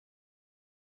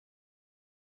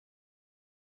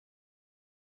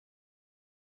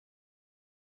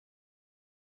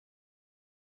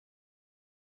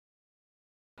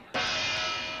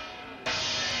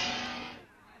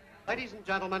Ladies and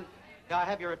gentlemen, may I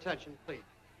have your attention, please?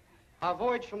 Our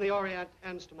voyage from the Orient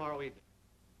ends tomorrow evening.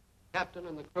 Captain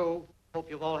and the crew, hope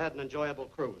you've all had an enjoyable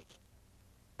cruise.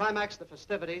 Climax the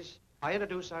festivities, I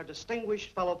introduce our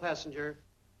distinguished fellow passenger,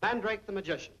 Mandrake the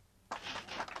Magician.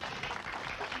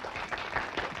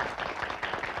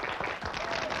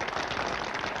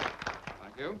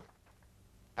 Thank you.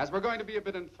 As we're going to be a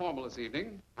bit informal this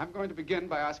evening, I'm going to begin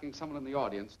by asking someone in the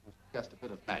audience to suggest a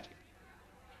bit of magic.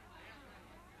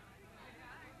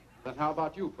 Then how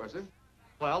about you, Percy?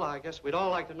 Well, I guess we'd all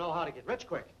like to know how to get rich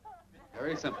quick.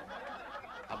 Very simple.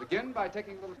 I'll begin by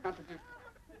taking a little contribution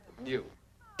from you.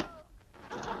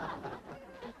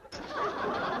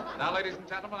 Now, ladies and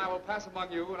gentlemen, I will pass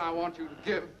among you, and I want you to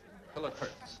give till it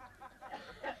hurts.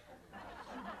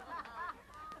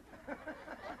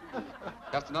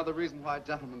 Just another reason why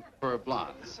gentlemen prefer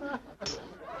blondes.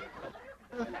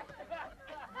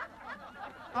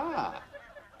 Ah,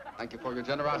 thank you for your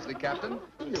generosity, Captain.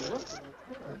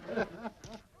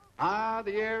 Ah,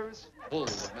 the air is full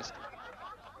of mystery.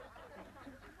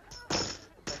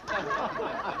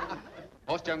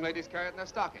 Most young ladies carry it in their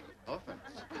stocking. No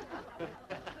offense.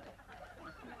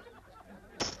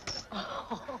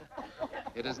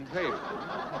 It isn't hay.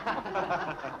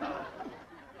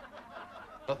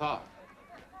 The thought.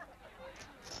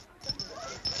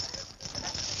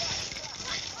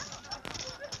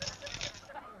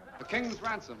 The King's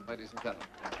ransom, ladies and gentlemen.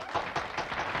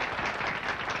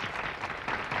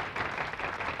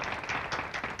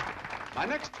 My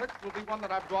next trick will be one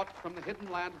that I've brought from the hidden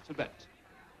land of Tibet,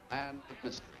 land of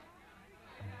mystery.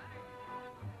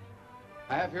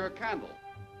 I have here a candle.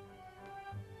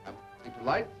 I'm going to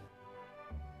light.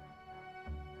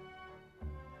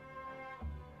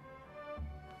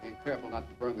 Be careful not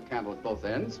to burn the candle at both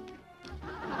ends.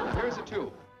 Here's a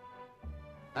tube.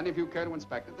 Any of you care to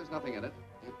inspect it? There's nothing in it.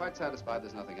 You're quite satisfied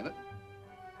there's nothing in it?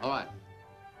 All right.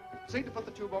 Proceed to put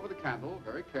the tube over the candle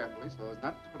very carefully so as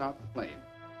not to put out the flame.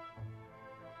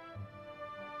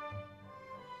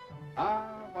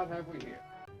 Ah, what have we here?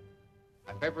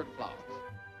 My favorite flowers.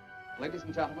 Ladies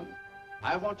and gentlemen,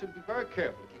 I want you to be very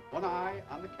careful to keep one eye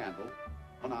on the candle,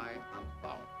 one eye on the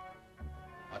flower.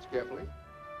 Watch carefully.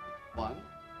 1,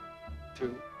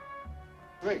 2,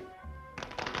 3.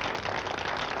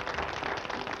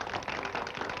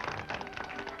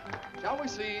 Shall we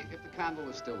see if the candle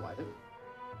is still lighted?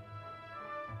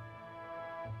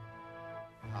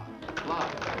 Ah,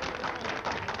 flower.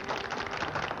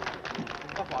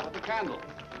 But what of the candle?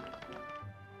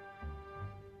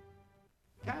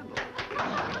 Candle.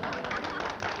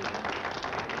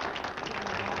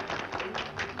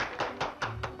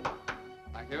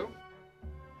 Thank you.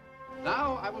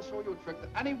 Now I will show you a trick that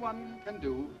anyone can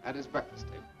do at his breakfast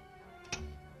table.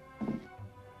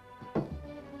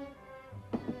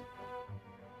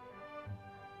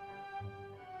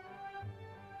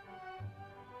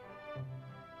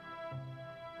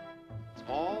 It's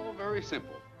all very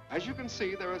simple. As you can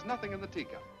see, there is nothing in the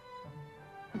teacup.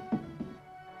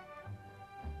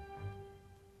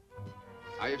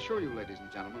 I assure you, ladies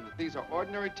and gentlemen, that these are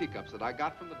ordinary teacups that I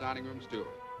got from the dining room steward.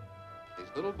 These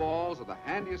little balls are the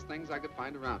handiest things I could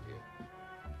find around here.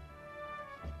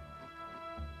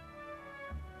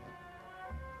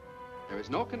 There is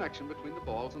no connection between the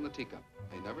balls and the teacup.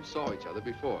 They never saw each other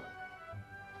before.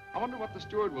 I wonder what the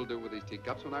steward will do with these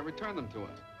teacups when I return them to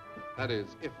him. That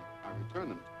is, if I return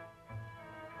them to him.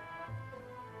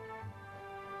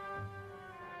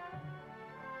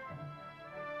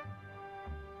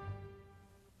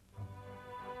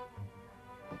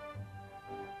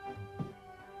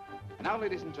 Now,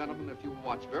 ladies and gentlemen, if you will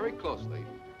watch very closely,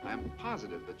 I am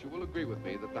positive that you will agree with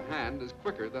me that the hand is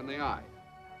quicker than the eye.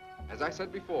 As I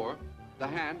said before, the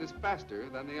hand is faster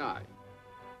than the eye.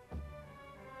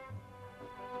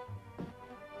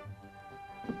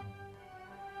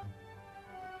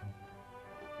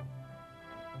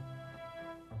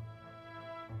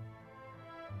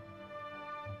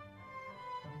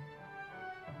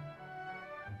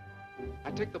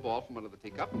 I take the ball from under the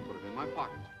teacup and put it in my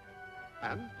pocket.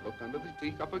 And look under the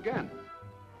teacup again.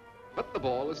 But the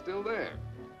ball is still there.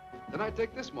 Then I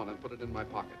take this one and put it in my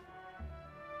pocket.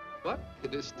 But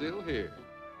it is still here.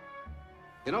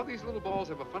 You know, these little balls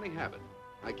have a funny habit.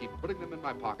 I keep putting them in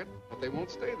my pocket, but they won't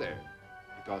stay there,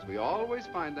 because we always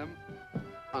find them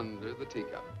under the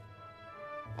teacup.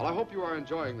 Well, I hope you are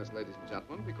enjoying this, ladies and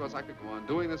gentlemen, because I could go on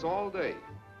doing this all day.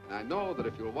 And I know that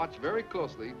if you'll watch very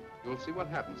closely, you'll see what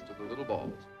happens to the little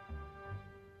balls.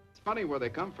 It's funny where they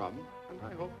come from, and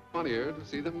I hope funnier to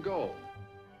see them go.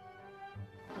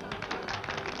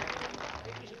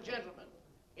 Ladies and gentlemen,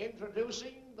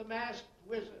 introducing the masked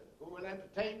wizard, who will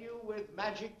entertain you with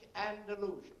magic and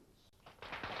illusions.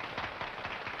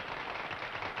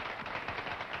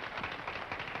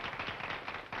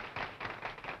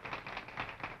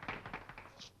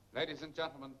 Ladies and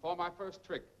gentlemen, for my first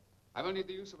trick, I will need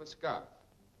the use of a scarf.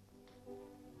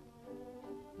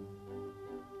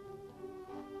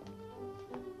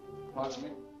 Pardon me,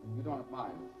 you don't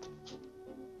mind.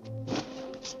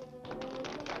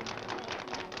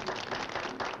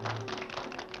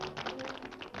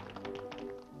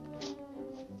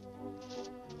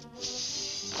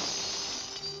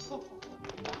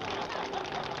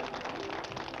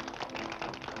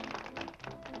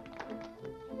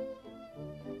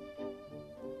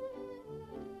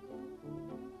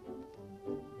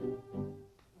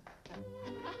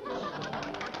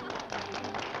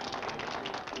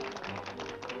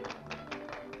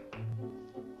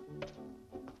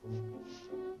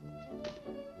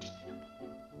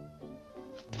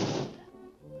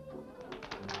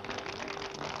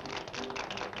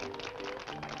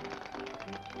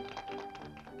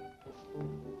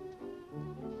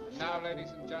 Now, ladies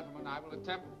and gentlemen, I will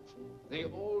attempt the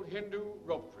old Hindu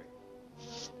rope trick.